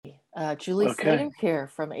Julie Okay. Slater here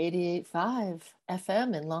from 88.5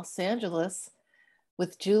 FM in Los Angeles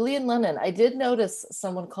with Julian Lennon. I did notice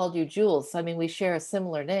someone called you Jules. I mean, we share a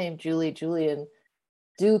similar name, Julie, Julian.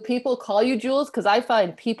 Do people call you Jules? Because I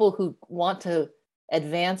find people who want to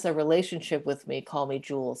advance a relationship with me call me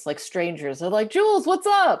Jules, like strangers. They're like, Jules, what's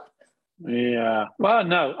up? Yeah. Well,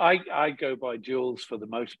 no, I go by Jules for the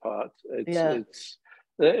most part. Yeah.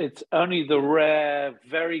 It's only the rare,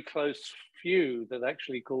 very close few that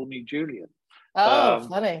actually call me Julian. Oh, Um,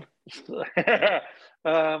 funny.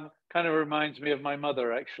 kind of reminds me of my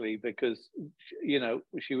mother actually, because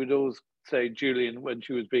she would always say Julian when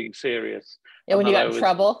she was being serious, Yeah, and when you that got I in was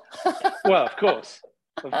trouble. well, of course.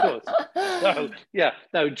 So yeah,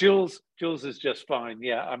 no, Jules is just fine.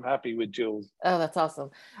 Yeah, I'm happy with Jules. Oh, that's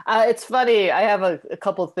awesome. It's funny. I have a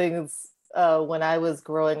couple things when I was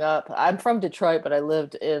growing up. I'm from Detroit, but I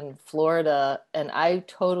lived in Florida, and I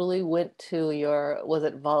totally went to was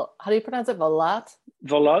it how do you pronounce it? Valat?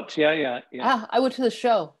 Volot, yeah. I went to the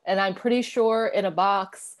show, and I'm pretty sure in a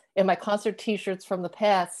box in my concert t-shirts from the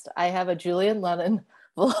past, I have a Julian Lennon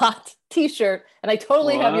Valat t-shirt, and I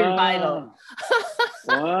totally have your vinyl.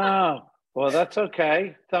 Wow. Wow. Well, that's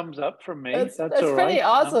okay. Thumbs up from me. That's That's all pretty right.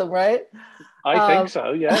 awesome, right? I think Um,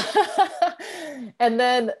 so, yes. and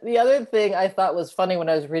then the other thing I thought was funny when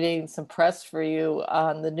I was reading some press for you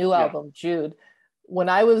on the new Yeah. album, Jude. When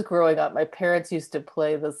I was growing up, my parents used to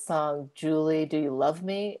play the song Julie, Do You Love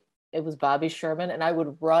Me? It was Bobby Sherman, and I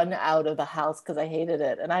would run out of the house because I hated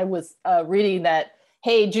it. And I was reading that,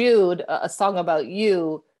 Hey Jude, a song about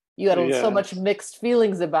you. You had so much Yes. mixed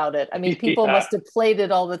feelings about it. I mean, people Yeah. must have played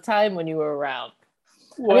it all the time when you were around.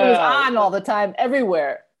 I mean, it was Well, on all the time,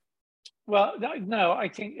 everywhere. no, I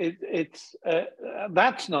think it's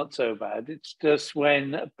that's not so bad. It's just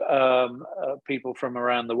when people from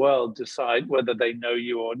around the world decide, whether they know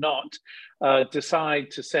you or not,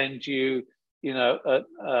 decide to send you,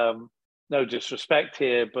 no disrespect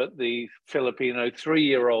here, but the Filipino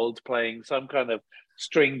 3-year-old playing some kind of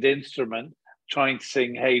stringed instrument trying to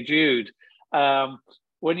sing "Hey Jude." Um,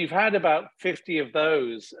 when you've had about 50 of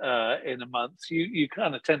those in a month, you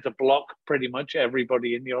kind of tend to block pretty much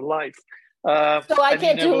everybody in your life. So I And you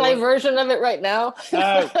can't do never my want version of it right now.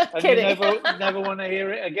 no, and you Kidding. never want to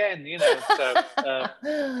hear it again, So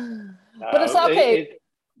But it's no, okay.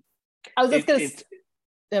 I was just gonna. it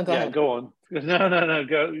No, go yeah, ahead. go on. No,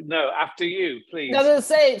 go no, after you, I was please. gonna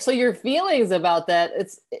say. So your feelings about that?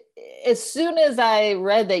 It's as soon as I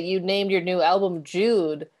read that you named your new album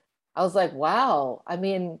Jude, I was like, wow. I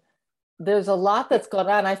mean, there's a lot that's going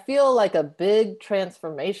on. I feel like a big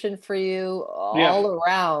transformation for you Yeah. all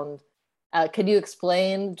around. Can you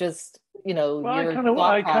explain just, Well, your thought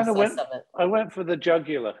I kind of process went of it? I went for the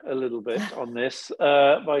jugular a little bit on this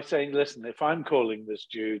by saying, listen, if I'm calling this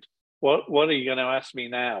Jude, what are you going to ask me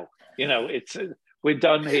now? It's we're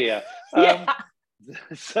done here. Yeah.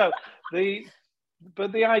 So the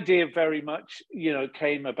the idea very much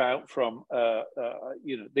came about from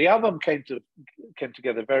the album came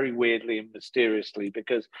together very weirdly and mysteriously,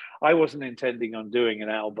 because I wasn't intending on doing an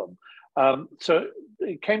album. So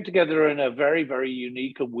it came together in a very, very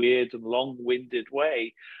unique and weird and long-winded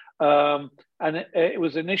way. And it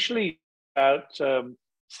was initially about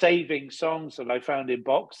saving songs that I found in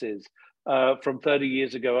boxes from 30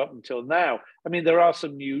 years ago up until now. I mean, there are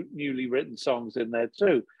some newly written songs in there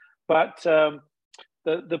too, but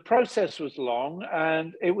the process was long,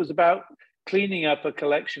 and it was about cleaning up a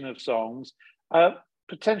collection of songs,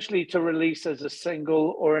 potentially to release as a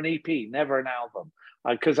single or an EP, never an album,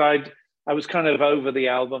 because I was kind of over the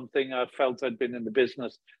album thing. I felt I'd been in the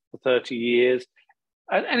business for 30 years.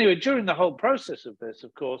 And anyway, during the whole process of this,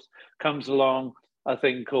 of course, comes along a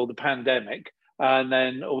thing called the pandemic, and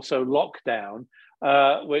then also lockdown,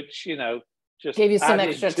 which just Gave you some added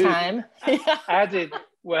extra to time. added.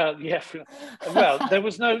 Well, yeah. Well, there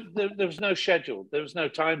was no schedule. There was no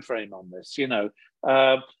time frame on this,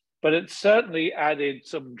 but it certainly added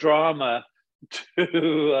some drama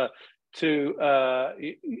to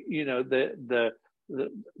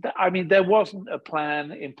I mean, there wasn't a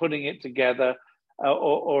plan in putting it together,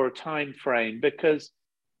 or a time frame, because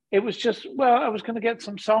it was just, well, I was going to get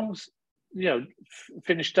some songs,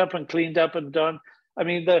 finished up and cleaned up and done. I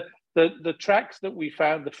mean, the tracks that we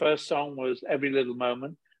found, the first song was Every Little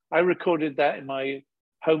Moment. I recorded that in my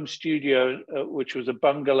home studio, which was a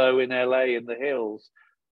bungalow in LA in the hills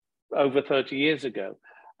over 30 years ago.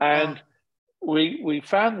 Wow. And we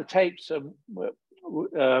found the tapes.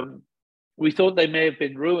 We thought they may have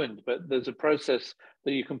been ruined, but there's a process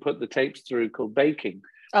that you can put the tapes through called baking,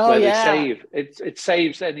 Oh where they yeah. save it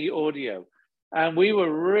saves any audio. And we were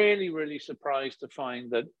really, really surprised to find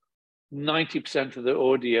that 90% of the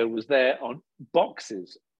audio was there on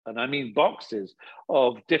boxes, and I mean boxes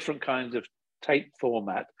of different kinds of tape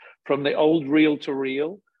format. From the old reel to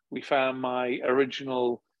reel, we found my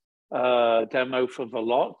original demo for The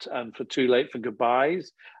Lot and for Too Late for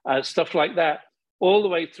Goodbyes, stuff like that, all the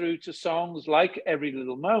way through to songs like Every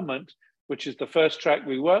Little Moment, which is the first track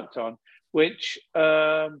we worked on, which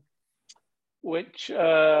you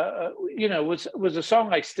know, was a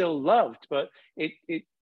song I still loved, but it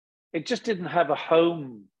just didn't have a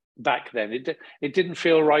home back then. It didn't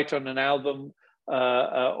feel right on an album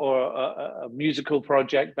or a musical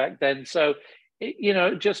project back then. So you know,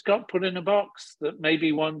 it just got put in a box that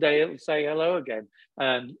maybe one day it'll say hello again.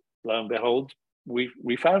 And lo and behold,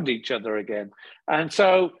 we found each other again. And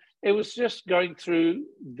so it was just going through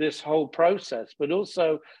this whole process, but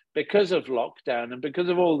also because of lockdown and because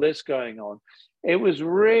of all this going on, it was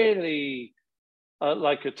really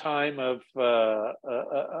like a time of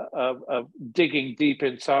digging deep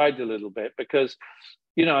inside a little bit, because,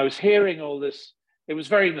 you know, I was hearing all this. It was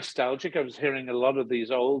very nostalgic. I was hearing a lot of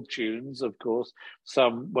these old tunes, of course,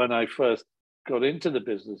 some when I first got into the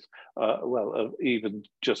business, even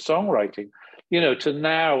just songwriting, you know, to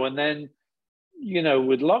now. And then, you know,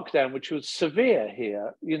 with lockdown, which was severe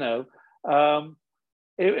here, you know, I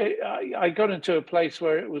got into a place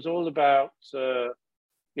where it was all about, you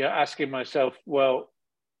know, asking myself, well,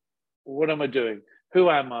 what am I doing? Who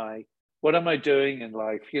am I? What am I doing in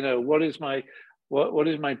life? You know, what is my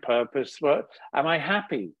purpose? What am I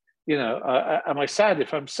happy? You know, am I sad?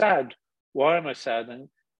 If I'm sad, why am I sad? And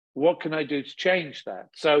what can I do to change that?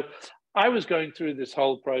 So I was going through this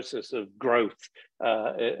whole process of growth,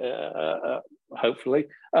 hopefully,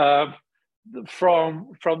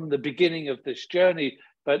 from the beginning of this journey,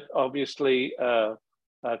 but obviously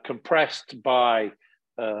compressed by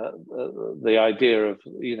the idea of,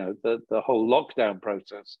 you know, the whole lockdown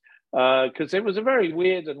process, because it was a very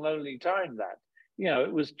weird and lonely time. That, you know,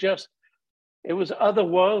 it was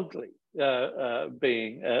otherworldly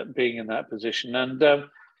being in that position. And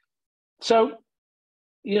so,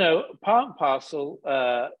 you know, part and parcel,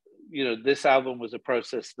 you know, this album was a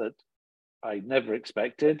process that I never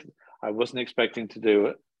expected. I wasn't expecting to do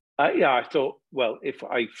it. Yeah, I thought, well, if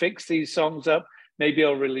I fix these songs up, maybe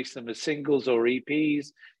I'll release them as singles or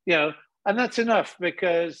EPs, you know, and that's enough,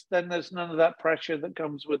 because then there's none of that pressure that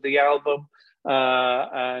comes with the album.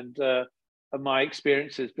 And my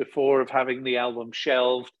experiences before of having the album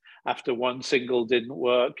shelved after one single didn't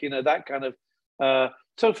work, you know, that kind of.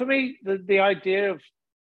 So for me, the idea of,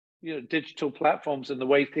 you know, digital platforms and the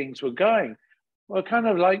way things were going were kind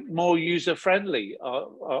of like more user friendly,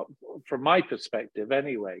 from my perspective,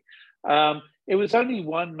 anyway. It was only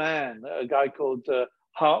one man, a guy called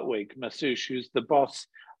Hartwig Masush, who's the boss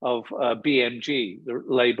of BMG, the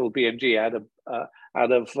label BMG out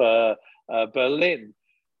of Berlin,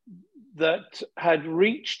 that had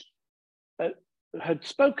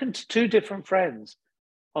spoken to two different friends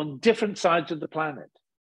on different sides of the planet,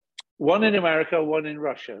 one in America, one in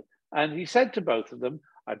Russia. And he said to both of them,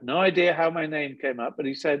 I have no idea how my name came up, but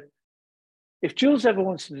he said, if Jules ever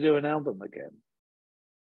wants to do an album again,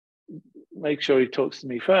 make sure he talks to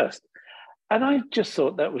me first. And I just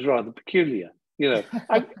thought that was rather peculiar, you know,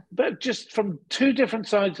 but just from two different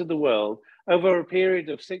sides of the world over a period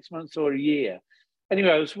of 6 months or a year.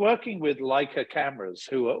 Anyway, I was working with Leica Cameras,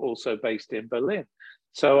 who are also based in Berlin.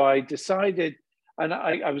 So I decided, and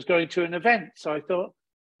I was going to an event. So I thought,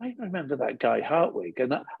 I remember that guy Hartwig.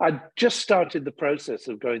 And I just started the process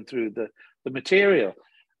of going through the material.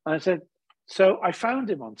 And I said, so I found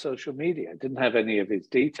him on social media. I didn't have any of his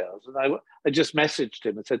details. And I just messaged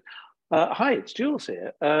him and said, hi, it's Jules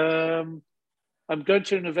here. I'm going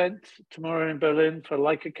to an event tomorrow in Berlin for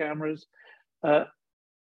Leica Cameras.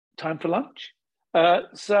 Time for lunch?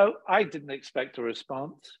 So I didn't expect a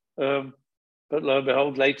response. But lo and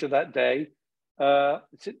behold, later that day, I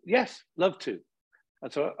said, yes, love to.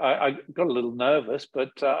 And so I got a little nervous,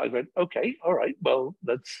 but I went, okay, all right, well,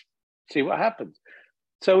 let's see what happens.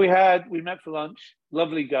 So we met for lunch,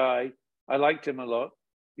 lovely guy. I liked him a lot.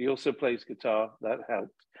 He also plays guitar, that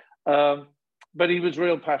helped. But he was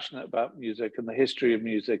real passionate about music and the history of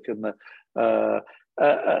music and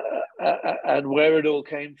and where it all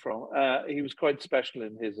came from. He was quite special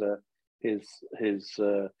in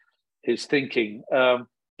his thinking.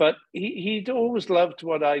 But he'd always loved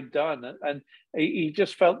what I'd done, and he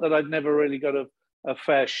just felt that I'd never really got a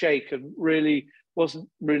fair shake, and really wasn't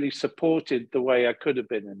really supported the way I could have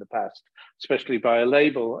been in the past, especially by a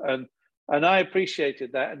label. And I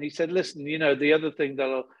appreciated that. And he said, listen, you know, the other thing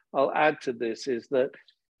that I'll add to this is that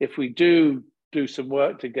if we do do some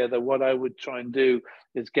work together, what I would try and do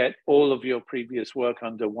is get all of your previous work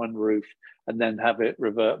under one roof and then have it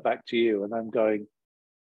revert back to you. And I'm going,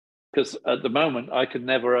 because at the moment I could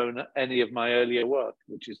never own any of my earlier work,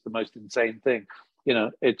 which is the most insane thing. You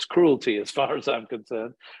know, it's cruelty as far as I'm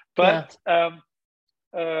concerned. But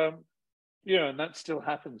you know, and that still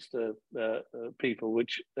happens to people,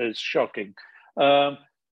 which is shocking.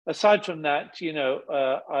 Aside from that, you know,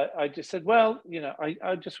 I just said, well, you know,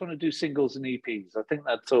 I just want to do singles and EPs. I think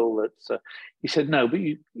that's all. That's. He said, no, but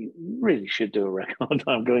you really should do a record.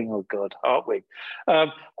 I'm going, oh God, aren't we?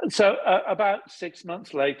 So about 6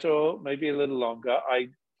 months later, or maybe a little longer, I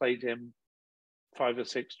played him 5 or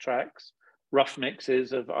 6 tracks, rough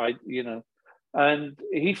mixes of you know, and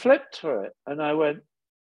he flipped for it, and I went.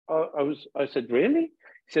 I said, really?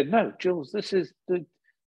 He said, no, Jules, this is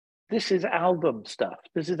album stuff.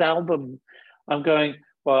 This is album. I'm going,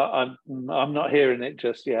 well, I'm not hearing it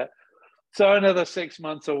just yet. So another 6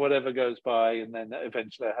 months or whatever goes by, and then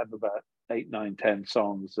eventually I have about 8, 9, 10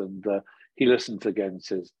 songs, and he listens again and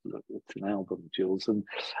says, look, it's an album, Jules. And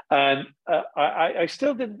I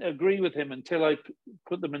still didn't agree with him until I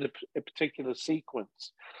put them in a particular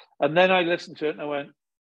sequence. And then I listened to it and I went,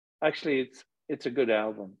 actually, it's a good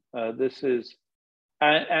album. This is,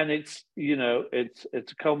 and it's, you know, it's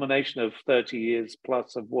a culmination of 30 years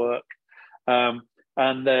plus of work. And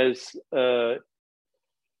there's,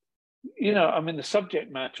 you know, I mean, the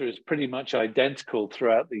subject matter is pretty much identical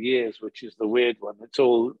throughout the years, which is the weird one. It's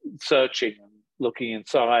all searching and looking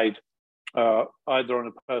inside, either on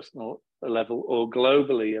a personal level or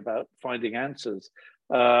globally, about finding answers.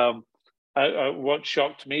 What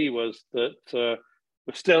shocked me was that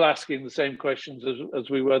we're still asking the same questions as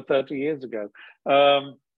we were 30 years ago.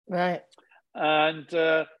 Right.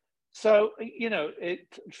 And so, you know,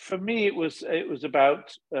 for me, it was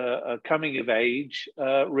about a coming of age,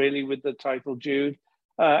 really, with the title Jude,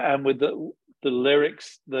 and with the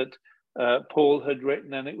lyrics that Paul had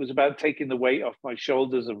written, and it was about taking the weight off my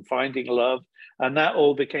shoulders and finding love, and that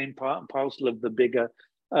all became part and parcel of the bigger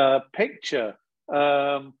picture.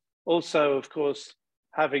 Also, of course,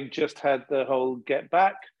 having just had the whole Get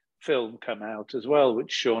Back film come out as well,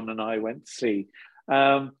 which Sean and I went to see.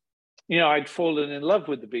 You know, I'd fallen in love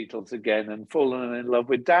with the Beatles again and fallen in love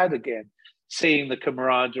with Dad again, seeing the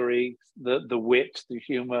camaraderie, the wit, the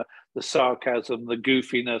humor, the sarcasm, the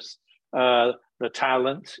goofiness, the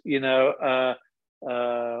talent, you know,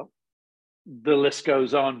 the list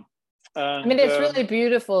goes on. And, I mean, it's really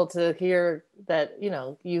beautiful to hear that, you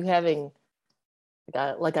know, you having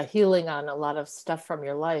like a healing on a lot of stuff from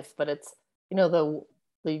your life, but it's, you know,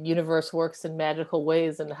 the universe works in magical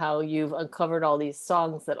ways, and how you've uncovered all these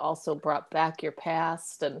songs that also brought back your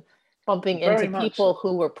past and bumping into people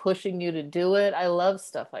who were pushing you to do it. I love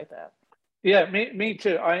stuff like that. Yeah, me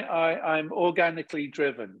too. I'm organically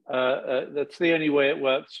driven. That's the only way it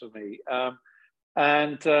works for me. I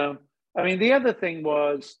mean, the other thing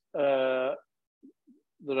was that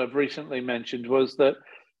I've recently mentioned was that,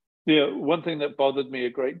 you know, one thing that bothered me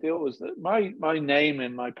a great deal was that my name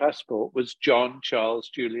in my passport was John Charles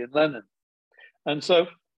Julian Lennon. And so,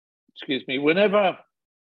 excuse me, whenever,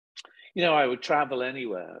 you know, I would travel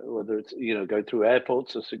anywhere, whether it's, you know, go through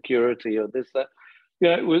airports or security or this, that,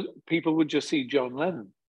 you know, people would just see John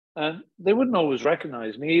Lennon, and they wouldn't always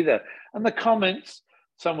recognize me either. And the comments,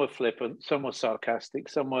 some were flippant, some were sarcastic,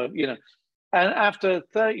 some were, you know, and after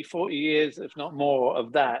 30, 40 years, if not more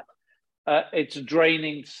of that, it's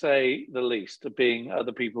draining, to say the least, of being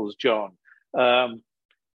other people's John. And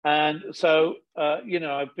so, you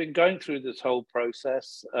know, I've been going through this whole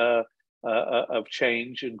process of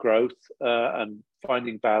change and growth, and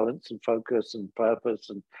finding balance and focus and purpose,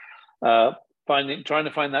 and trying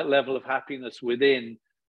to find that level of happiness within,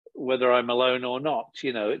 whether I'm alone or not.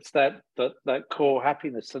 You know, it's that core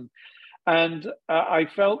happiness, and I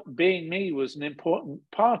felt being me was an important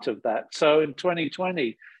part of that. So in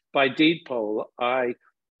 2020, by deed poll, I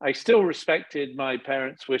still respected my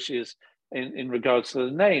parents' wishes in regards to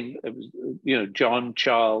the name. It was, you know, John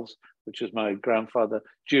Charles, which was my grandfather,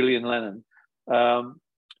 Julian Lennon. And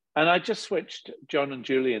I just switched John and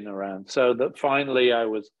Julian around, so that finally I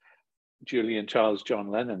was Julian Charles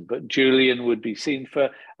John Lennon, but Julian would be seen for.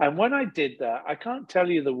 And when I did that, I can't tell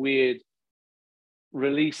you the weird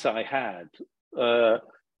release I had,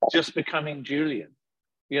 just becoming Julian,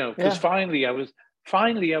 you know, because finally I was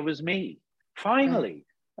me, finally.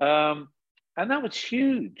 And that was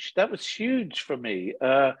huge. That was huge for me,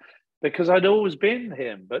 because I'd always been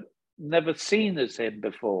him, but never seen as him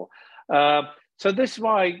before. So this is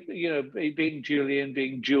why, you know, being Julian,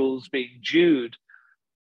 being Jules, being Jude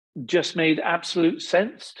just made absolute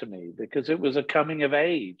sense to me, because it was a coming of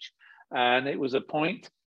age. And it was a point,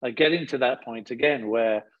 like getting to that point again,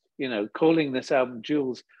 where, calling this album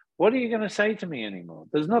Jules, what are you going to say to me anymore?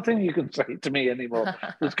 There's nothing you can say to me anymore.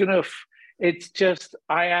 It's just,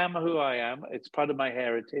 I am who I am. It's part of my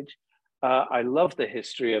heritage. I love the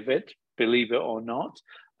history of it, believe it or not.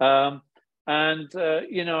 I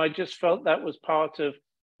just felt that was part of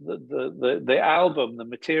the album. The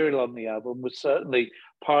material on the album was certainly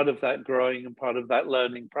part of that growing and part of that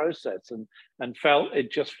learning process, and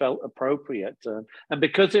it just felt appropriate. And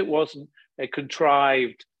because it wasn't a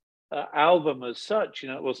contrived album as such,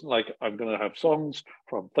 it wasn't like I'm going to have songs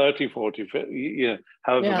from 30, 40, 50,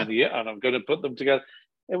 however many years, and I'm going to put them together.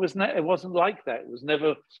 It wasn't like that. It was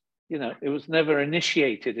never, it was never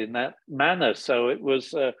initiated in that manner. So it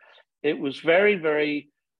was very, very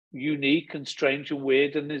unique and strange and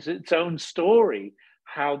weird, and is its own story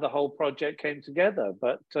how the whole project came together.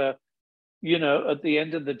 But at the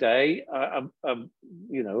end of the day,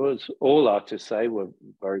 as all artists say, we're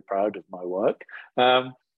very proud of my work,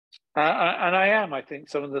 and I am. I think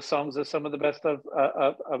some of the songs are some of the best I've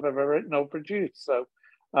ever written or produced. So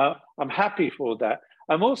I'm happy for that.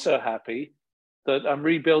 I'm also happy that I'm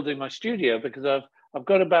rebuilding my studio, because I've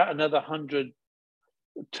got about another 100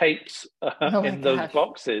 tapes in those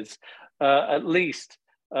boxes, at least.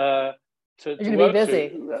 To work be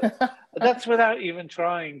busy. That's without even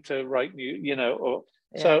trying to write new,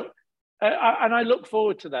 So, and I look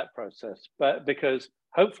forward to that process, but because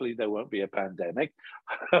hopefully there won't be a pandemic,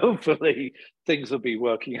 hopefully things will be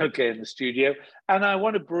working okay in the studio, and I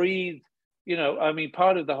want to breathe.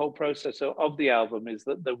 Part of the whole process of the album is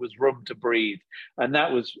that there was room to breathe, and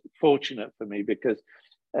that was fortunate for me, because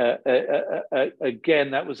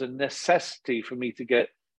again, that was a necessity for me to get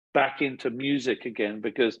back into music again,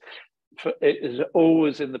 because it has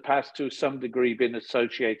always in the past to some degree been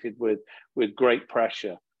associated with great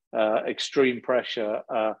pressure, extreme pressure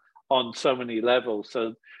on so many levels.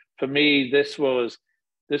 So for me, this was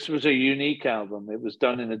a unique album. It was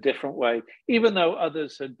done in a different way, even though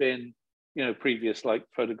others had been, previous, like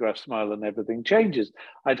Photograph, Smile and Everything Changes.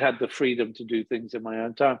 I'd had the freedom to do things in my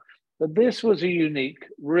own time. But this was a unique,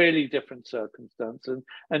 really different circumstance,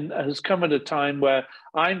 and has come at a time where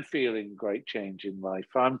I'm feeling great change in life.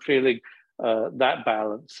 I'm feeling that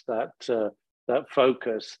balance, that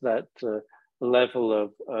focus, that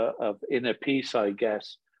level of inner peace, I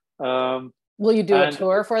guess. Will you do a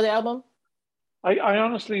tour for the album? I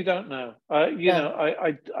honestly don't know.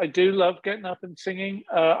 I do love getting up and singing.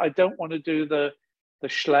 I don't want to do the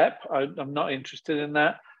schlep. I'm not interested in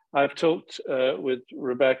that. I've talked with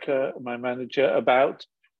Rebecca, my manager, about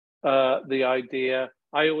the idea.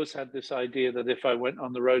 I always had this idea that if I went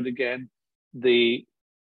on the road again, the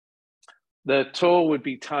tour would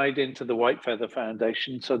be tied into the White Feather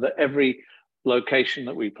Foundation, so that every location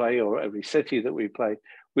that we play, or every city that we play,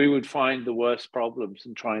 we would find the worst problems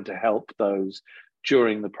and trying to help those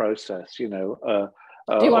during the process. Do you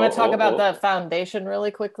want to talk about the foundation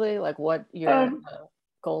really quickly, like what your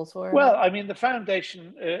goals were? Well, the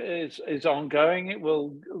foundation is ongoing. It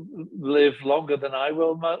will live longer than I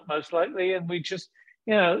will, most likely. And we just,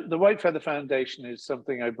 the White Feather Foundation is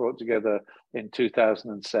something I brought together in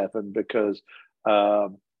 2007 because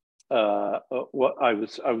what I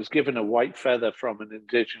was given a white feather from an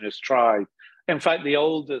indigenous tribe. In fact, the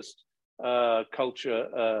oldest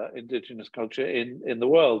indigenous culture in the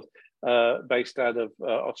world, based out of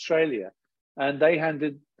Australia. And they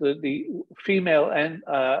handed the female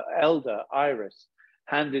elder, Iris,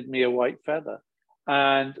 handed me a white feather.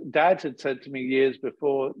 And Dad had said to me years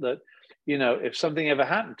before that, if something ever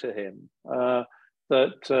happened to him,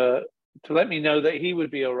 to let me know that he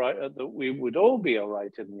would be all right, that we would all be all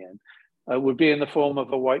right in the end, would be in the form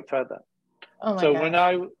of a white feather. Oh my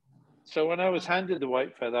gosh. So when I was handed the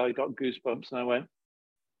white feather, I got goosebumps and I went,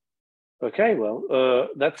 okay, well,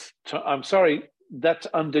 I'm sorry, that's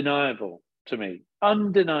undeniable to me.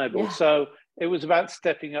 Undeniable. Yeah. So it was about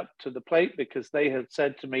stepping up to the plate, because they had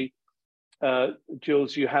said to me,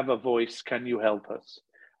 Jules, you have a voice, can you help us?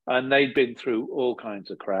 And they'd been through all kinds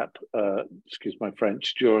of crap, excuse my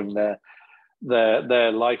French, during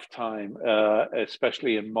their lifetime,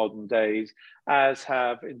 especially in modern days, as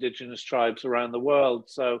have indigenous tribes around the world.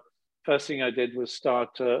 So first thing I did was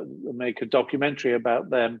start to make a documentary about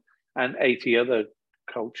them and 80 other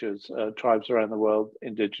cultures, tribes around the world,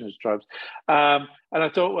 indigenous tribes. And I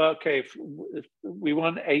thought, well, okay, if we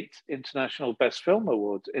won 8 international best film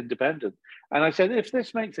awards, independent. And I said, if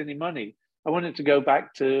this makes any money, I want it to go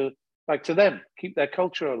back to them, keep their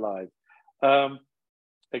culture alive,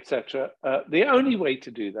 etc. The only way to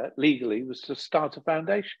do that legally was to start a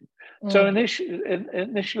foundation. So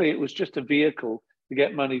initially it was just a vehicle to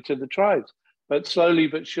get money to the tribes. But slowly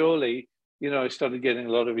but surely, I started getting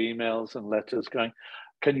a lot of emails and letters going,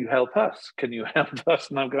 can you help us? Can you help us?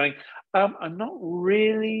 And I'm going, I'm not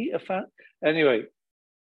really a fan. Anyway,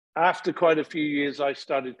 after quite a few years, I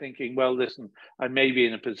started thinking, well, listen, I may be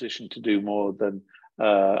in a position to do more than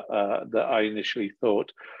that I initially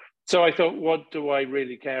thought. So I thought, what do I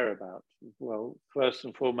really care about? Well, first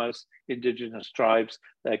and foremost, indigenous tribes,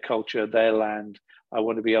 their culture, their land. I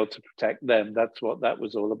want to be able to protect them. That's what that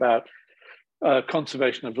was all about.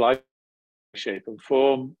 Conservation of life, shape and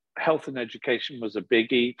form. Health and education was a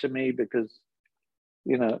biggie to me because,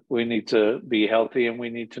 we need to be healthy and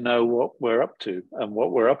we need to know what we're up to and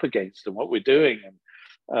what we're up against and what we're doing.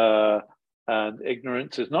 And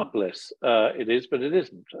ignorance is not bliss. It is, but it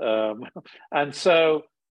isn't. And so,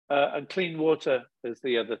 and clean water is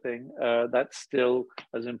the other thing. That's still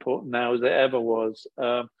as important now as it ever was,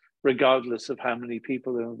 regardless of how many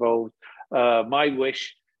people are involved. My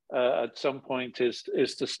wish at some point is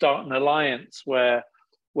to start an alliance where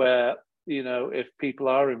if people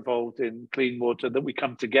are involved in clean water, that we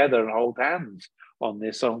come together and hold hands on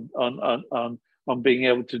this, on being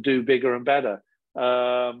able to do bigger and better.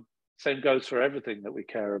 Same goes for everything that we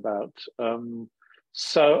care about.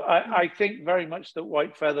 So I think very much that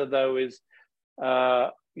White Feather, though, is,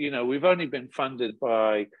 we've only been funded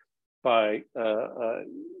by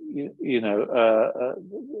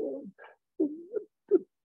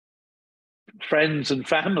friends and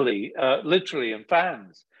family, literally, and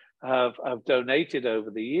fans have donated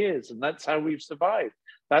over the years, and that's how we've survived.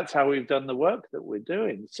 That's how we've done the work that we're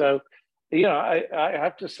doing. So, I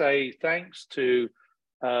have to say thanks to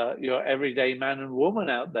your everyday man and woman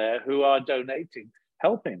out there who are donating,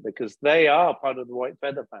 helping, because they are part of the White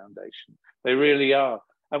Feather Foundation. They really are.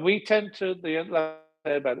 And we tend to, the other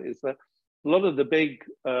thing about it is that a lot of the big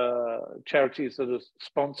charities that are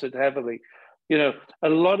sponsored heavily, a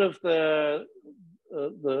lot of the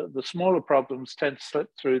smaller problems tend to slip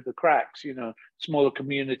through the cracks, smaller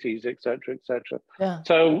communities, et cetera, et cetera. Yeah.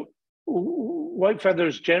 So White Feather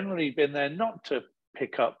has generally been there not to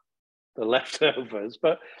pick up the leftovers,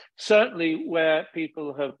 but certainly where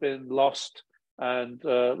people have been lost and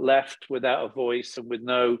left without a voice and with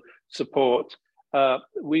no support,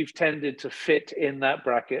 we've tended to fit in that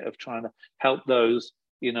bracket of trying to help those,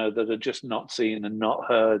 that are just not seen and not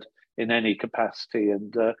heard in any capacity.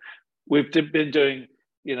 And we've been doing,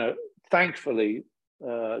 thankfully,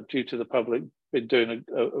 due to the public, been doing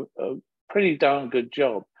a pretty darn good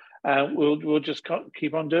job. And we'll just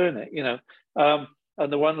keep on doing it,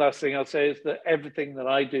 And the one last thing I'll say is that everything that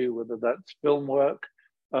I do, whether that's film work,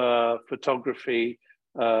 photography,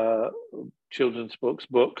 children's books,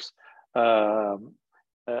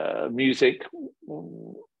 music,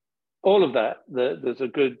 all of that, there's a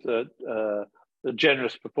good, a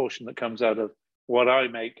generous proportion that comes out of what I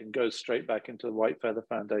make and goes straight back into the White Feather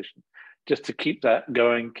Foundation, just to keep that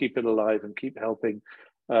going, keep it alive, and keep helping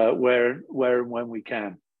where and when we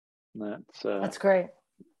can. That's great.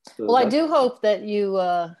 Well, I do hope that you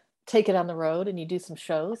take it on the road and you do some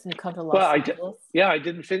shows and you come to Los Angeles. I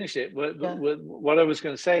didn't finish it. What I was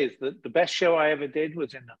going to say is that the best show I ever did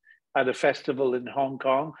was at a festival in Hong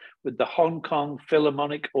Kong with the Hong Kong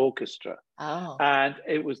Philharmonic Orchestra. Oh. And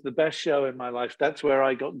it was the best show in my life. That's where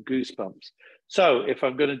I got goosebumps. So if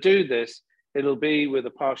I'm going to do this, it'll be with a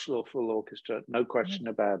partial or full orchestra, no question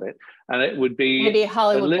about it. And it would be maybe a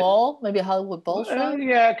Hollywood Bowl show.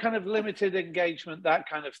 Yeah, kind of limited engagement, that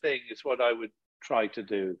kind of thing is what I would try to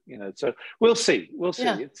do. So we'll see.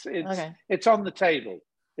 Yeah. It's on the table.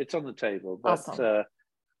 It's on the table. But awesome.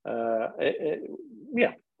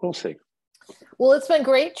 Yeah, we'll see. Well, it's been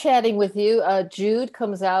great chatting with you. Jude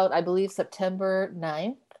comes out, I believe, September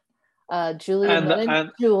 9th. Julian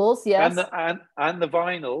and Jules, yes. And the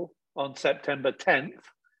vinyl on September 10th,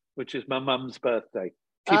 which is my mum's birthday.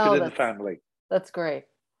 Keep it in the family. That's great.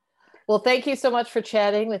 Well, thank you so much for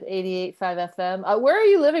chatting with 88.5 FM. Where are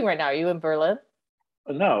you living right now? Are you in Berlin?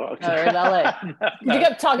 No. Or in LA? You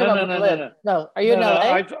kept talking about Berlin. No. Are you in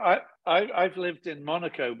LA? I've lived in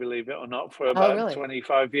Monaco, believe it or not, for about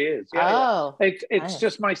 25 years. Yeah. It's nice.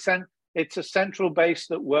 just it's a central base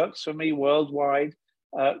that works for me worldwide,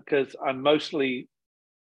 because I'm mostly,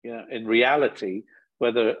 in reality,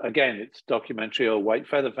 whether, again, it's documentary or White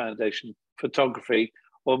Feather Foundation, photography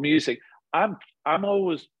or music, I'm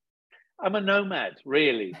a nomad,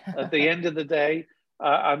 really. At the end of the day,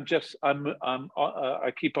 I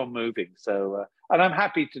keep on moving. So, and I'm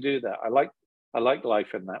happy to do that. I like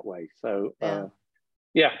life in that way. So,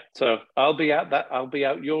 so I'll be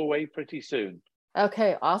out your way pretty soon.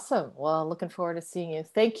 Okay, awesome. Well, looking forward to seeing you.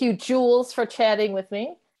 Thank you, Jules, for chatting with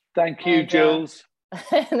me. Thank you, Jules.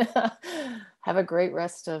 And have a great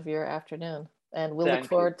rest of your afternoon. And we'll look Thank you.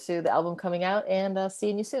 forward to the album coming out and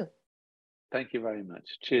seeing you soon. Thank you very much.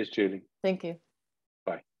 Cheers, Julie. Thank you.